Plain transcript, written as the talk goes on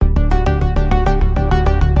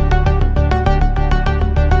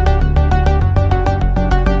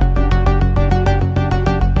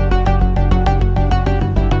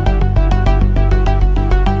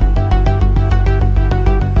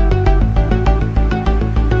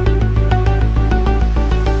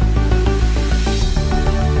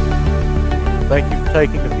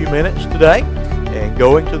taking a few minutes today and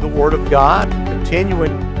going to the Word of God,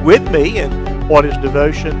 continuing with me in what is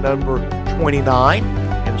devotion number 29 in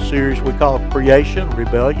a series we call Creation,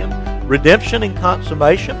 Rebellion, Redemption, and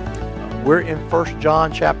Consummation. We're in 1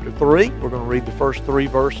 John chapter 3. We're going to read the first three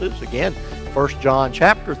verses. Again, 1 John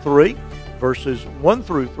chapter 3, verses 1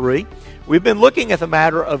 through 3. We've been looking at the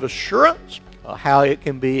matter of assurance, how it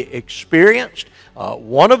can be experienced.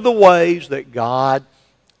 One of the ways that God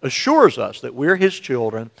assures us that we're His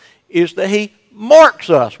children is that He marks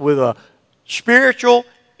us with a spiritual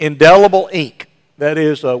indelible ink. That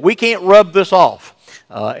is, we can't rub this off,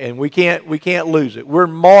 and we can't lose it. We're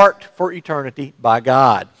marked for eternity by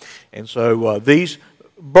God. And so these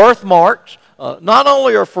birthmarks not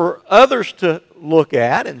only are for others to look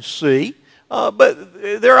at and see, but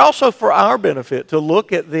they're also for our benefit to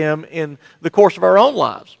look at them in the course of our own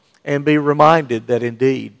lives and be reminded that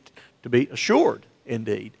indeed, to be assured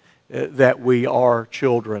indeed, that we are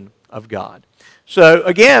children of God. So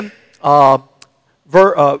again,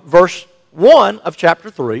 verse 1 of chapter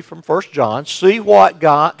 3 from 1 John, see what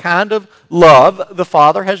kind of love the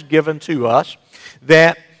Father has given to us,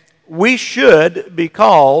 that we should be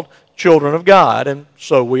called children of God, and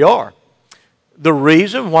so we are. The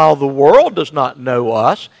reason why the world does not know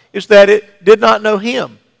us is that it did not know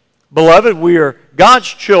Him. Beloved, we are God's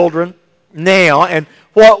children now, and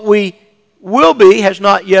what we will be has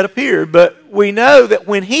not yet appeared, but we know that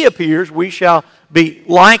when He appears, we shall be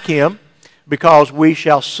like Him, because we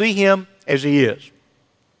shall see Him as He is.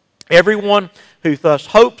 Everyone who thus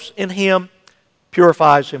hopes in Him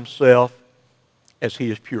purifies himself as He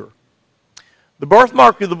is pure. The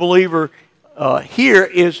birthmark of the believer here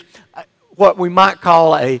is what we might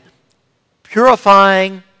call a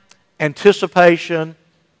purifying anticipation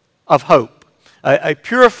of hope, a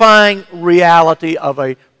purifying reality of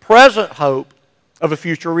a present hope of a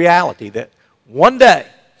future reality, that one day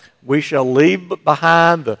we shall leave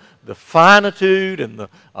behind the finitude and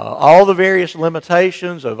all the various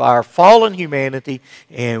limitations of our fallen humanity,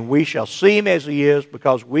 and we shall see Him as He is,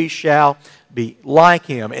 because we shall be like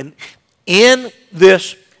Him. And in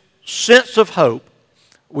this sense of hope,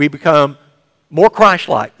 we become more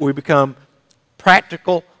Christ-like. We become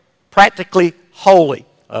practically holy.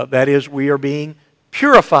 That is, we are being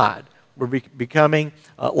purified. We're becoming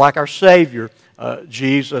like our Savior,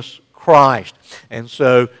 Jesus Christ. And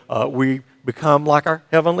so we become like our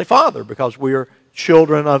Heavenly Father, because we are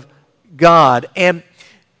children of God. And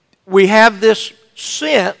we have this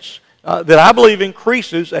sense that I believe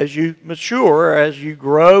increases as you mature, as you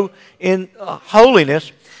grow in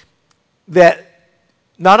holiness, that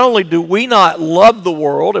not only do we not love the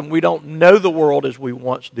world and we don't know the world as we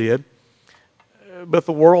once did, but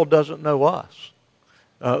the world doesn't know us.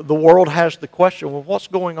 The world has the question, well, what's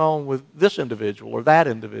going on with this individual or that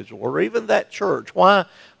individual or even that church? Why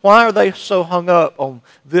are they so hung up on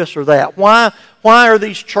this or that? Why are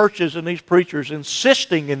these churches and these preachers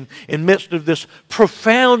insisting in midst of this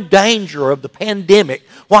profound danger of the pandemic?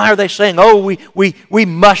 Why are they saying, oh, we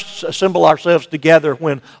must assemble ourselves together,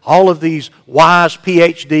 when all of these wise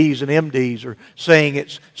PhDs and MDs are saying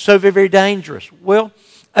it's so very, very dangerous? Well,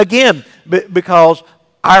 again, because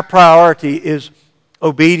our priority is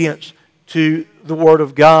obedience to the Word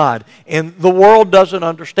of God. And the world doesn't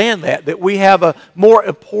understand that we have a more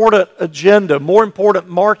important agenda, more important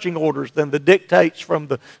marching orders than the dictates from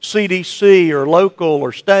the CDC or local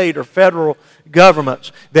or state or federal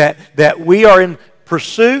governments, that we are in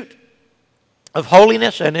pursuit of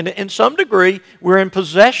holiness, and in some degree we're in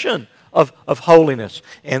possession of holiness.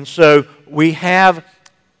 And so we have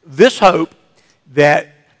this hope that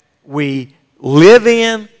we live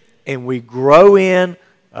in and we grow in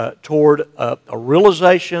toward a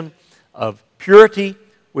realization of purity,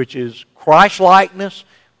 which is Christ-likeness,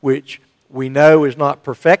 which we know is not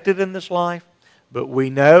perfected in this life, but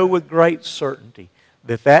we know with great certainty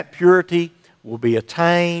that that purity will be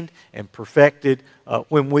attained and perfected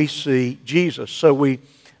when we see Jesus. So we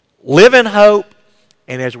live in hope,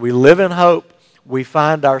 and as we live in hope, we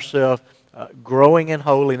find ourselves growing in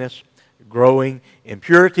holiness, growing in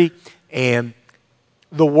purity, and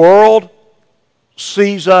the world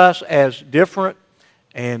sees us as different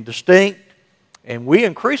and distinct, and we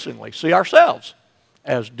increasingly see ourselves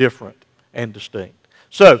as different and distinct.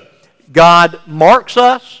 So, God marks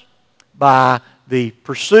us by the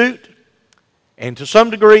pursuit and to some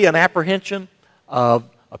degree an apprehension of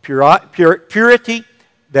a purity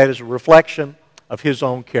that is a reflection of His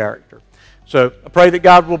own character. So, I pray that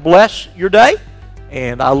God will bless your day,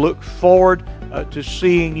 and I look forward to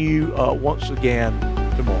seeing you once again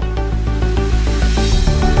tomorrow.